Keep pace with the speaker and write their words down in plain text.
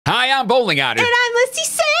I'm Bowling Otter. And I'm Listy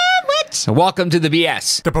Sandwich. And welcome to the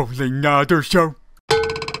BS. The Bowling Otter Show.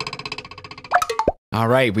 All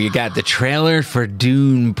right, we got the trailer for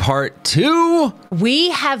Dune Part 2. We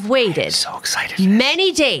have waited So excited.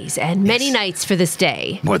 many days and many nights for this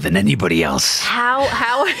day. More than anybody else. How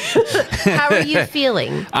are you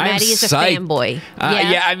feeling? I'm Maddie is a psyched. fanboy.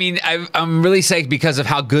 Yeah, I mean, I'm really psyched because of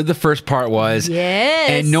how good the first part was.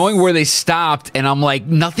 Yes. And knowing where they stopped, and I'm like,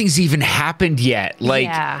 nothing's even happened yet.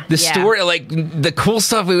 Like, the story, like, the cool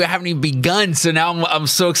stuff, we haven't even begun. So now I'm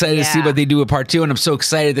so excited to see what they do with Part 2, and I'm so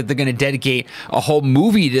excited that they're going to dedicate a whole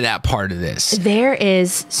movie to that part of this. There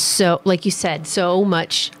is so, like you said, so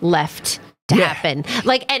much left to happen.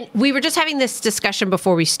 Like, and we were just having this discussion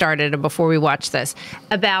before we started and before we watched this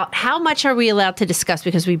about how much are we allowed to discuss,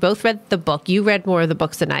 because we both read the book. You read more of the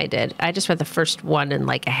books than I did. I just read the first one and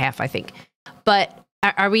like a half, I think. But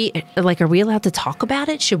are we allowed to talk about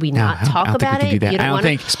it? Should we not talk about it? I don't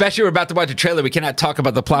think, especially we're about to watch a trailer, we cannot talk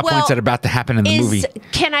about the plot points that are about to happen in the movie.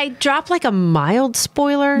 Can I drop like a mild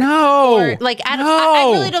spoiler? No. Or like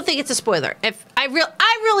I really don't think it's a spoiler. If I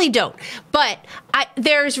really don't. But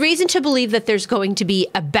there's reason to believe that there's going to be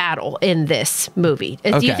a battle in this movie.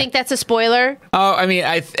 Do you think that's a spoiler? Oh, I mean,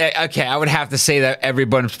 okay, I would have to say that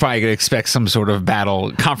everyone's probably going to expect some sort of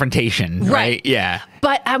battle confrontation, right? Yeah.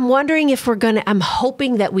 But I'm wondering if I'm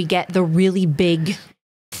hoping that we get the really big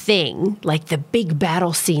thing, like the big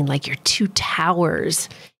battle scene, like your two towers,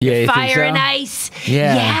 fire and ice.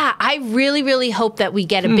 Yeah, I really, really hope that we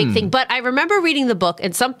get a big thing. But I remember reading the book,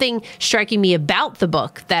 and something striking me about the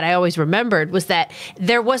book that I always remembered was that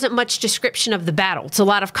there wasn't much description of the battle. It's a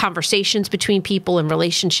lot of conversations between people and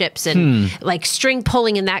relationships and like string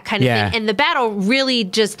pulling and that kind of thing. And the battle really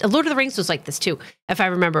just, Lord of the Rings was like this too. If I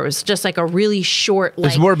remember, it was just like a really short,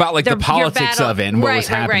 like, it's more about like the politics of it and what was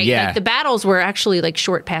happening. Yeah. Like the battles were actually like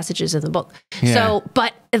short passages in the book. So,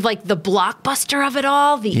 but like the blockbuster of it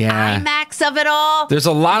all, the IMAX of it all. There's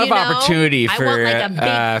a lot of opportunity I want like a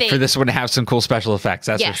big thing. for this one to have some cool special effects.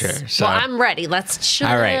 That's for sure. So, well, I'm ready. Let's check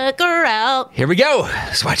her out. Here we go.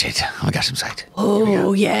 Let's watch it. Oh, I got some sight.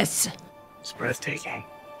 Oh, yes. It's breathtaking.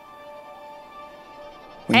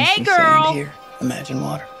 Hey, girl. Here, imagine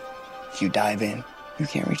water. If you dive in, you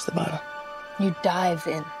can't reach the bottom. You dive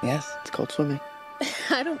in. Yes, it's called swimming.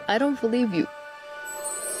 I don't believe you.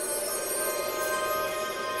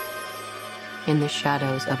 In the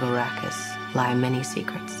shadows of Arrakis lie many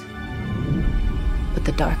secrets. But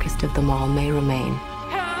the darkest of them all may remain.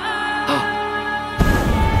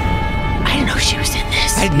 I didn't know she was in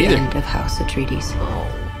this. I didn't The either. end of House Atreides.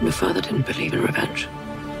 Your father didn't believe in revenge.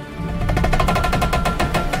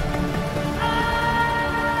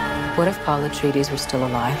 What if Paul Atreides were still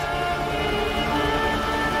alive?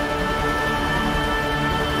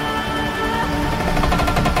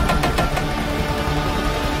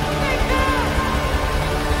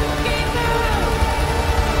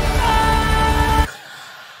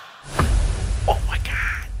 Oh my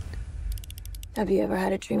God. Have you ever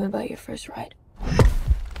had a dream about your first ride?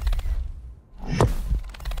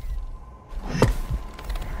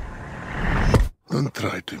 Don't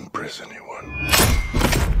try to impress anyone.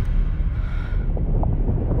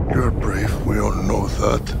 You're brave, we all know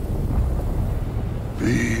that.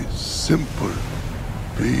 Be simple.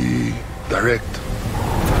 Be direct.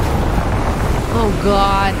 Oh,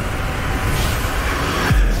 God.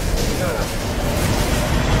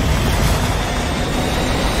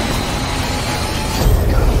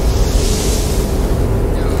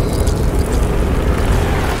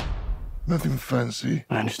 Nothing fancy.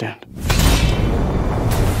 I understand.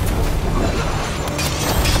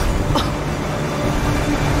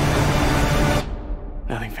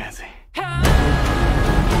 Nothing fancy.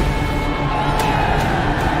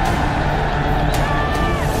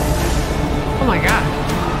 Oh, my God.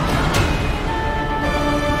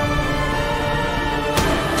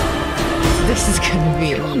 This is going to be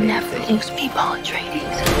You'll never lose me, Paul Atreides.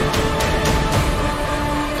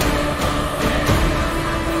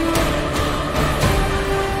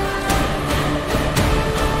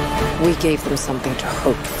 We gave them something to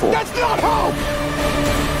hope for. That's not hope!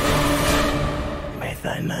 May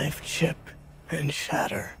thy knife chip and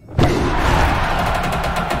shatter.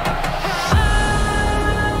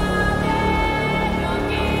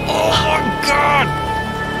 Oh my God!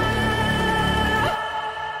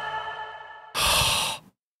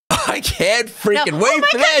 I can't freaking wait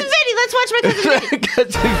for Cousin this. Vinny. Let's watch My Cousin Vinny.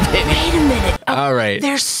 Cousin Vinny. Wait a minute. Oh, All right.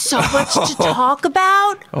 There's so much to talk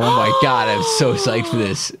about. Oh my God, I'm so psyched for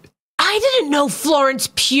this. I didn't know Florence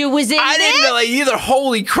Pugh was in I this. didn't know that either.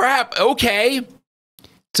 Holy crap. Okay.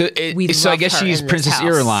 So, I guess she's Princess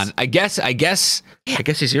Irulan. I guess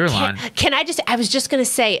she's Irulan. Can I just? I was just going to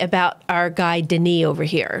say about our guy Denis over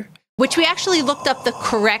here, which we actually looked up the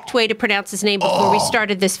correct way to pronounce his name before we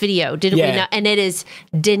started this video, didn't we? Not? And it is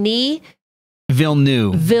Denis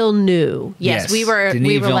Villeneuve. Yes, we were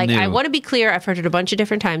like, I want to be clear. I've heard it a bunch of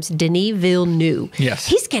different times. Denis Villeneuve. Yes,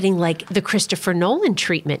 he's getting like the Christopher Nolan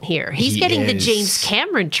treatment here. He's getting the James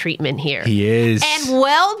Cameron treatment here. He is, and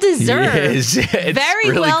well deserved. He is.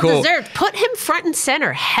 Very really well deserved. Put him front and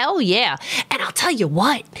center. Hell yeah! And I'll tell you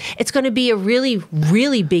what, it's going to be a really,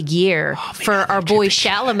 really big year for our boy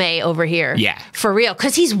Chalamet over here. Yeah, for real,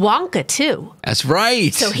 because he's Wonka too. That's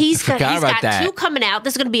right. So he's got two coming out.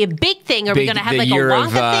 This is going to be a big thing. Are we going to have like a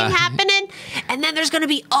Wonka thing happening? And then there's going to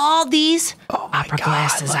be all these opera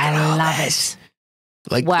glasses. I love it.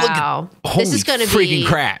 Like, wow. This is going to be freaking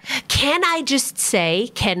crap. Can I just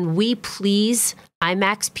say, can we please,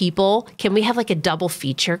 IMAX people, can we have like a double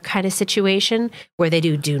feature kind of situation where they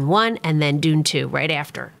do Dune 1 and then Dune 2 right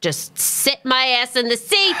after? Just sit my ass in the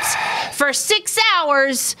seats for 6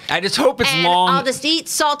 hours. I just hope it's long. I'll just eat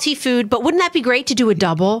salty food. But wouldn't that be great to do a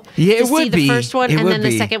double? Yeah, it would would be. See the first one and then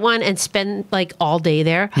the second one and spend like all day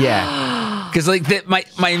there. Yeah. Because like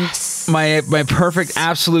my perfect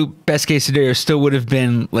absolute best case scenario still would have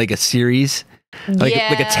been like a series. Like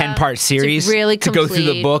a 10-part series really to go through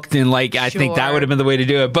the book, then like I think that would have been the way to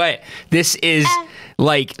do it. But this is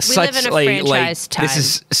like such like this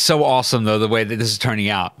is so awesome though, the way that this is turning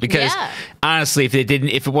out. Because honestly, if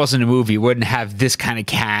it wasn't a movie, it wouldn't have this kind of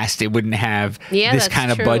cast, it wouldn't have this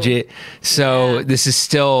kind of budget. So this is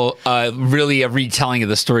still really a retelling of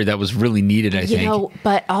the story that was really needed, I think. You know,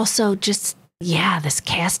 but also just this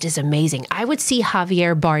cast is amazing. I would see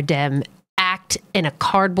Javier Bardem act in a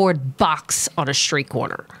cardboard box on a street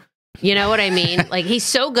corner. You know what I mean? Like, he's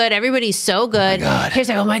so good. Everybody's so good. Here's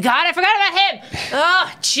like, oh my God, I forgot about him.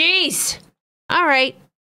 Oh, jeez. All right.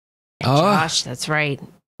 And Josh, that's right.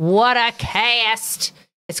 What a cast.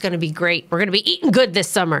 It's going to be great. We're going to be eating good this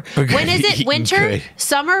summer. When is it? Winter? Good.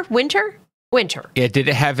 Summer? Winter? Winter. Yeah, did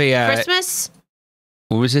it have a... Christmas?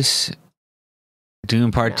 What was this?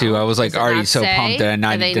 Dune Part 2. I was like already so pumped that I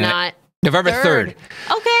not... November 3rd.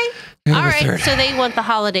 Okay. All right. 3rd. So they want the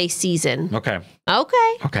holiday season. Okay.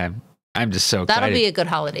 I'm just so excited. That'll be a good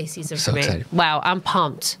holiday season for me. Excited. Wow, I'm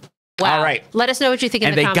pumped. Wow. All right. Let us know what you think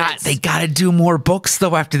in the comments. They got to do more books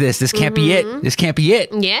though after this. This can't be it. This can't be it.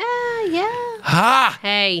 Yeah. Ha!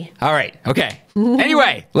 Hey. All right. Okay.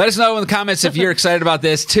 Anyway, let us know in the comments if you're excited about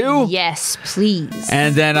this too. Yes, please.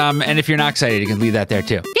 And then, and if you're not excited, you can leave that there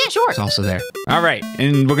too. Yeah, sure. It's also there. All right.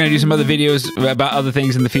 And we're going to do some other videos about other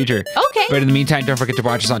things in the future. Okay. But in the meantime, don't forget to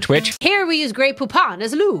watch us on Twitch. Here we use Grey Poupon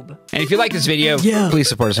as lube. And if you like this video, please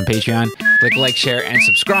support us on Patreon. Click like, share, and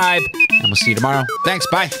subscribe. And we'll see you tomorrow. Thanks.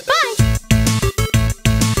 Bye. Bye.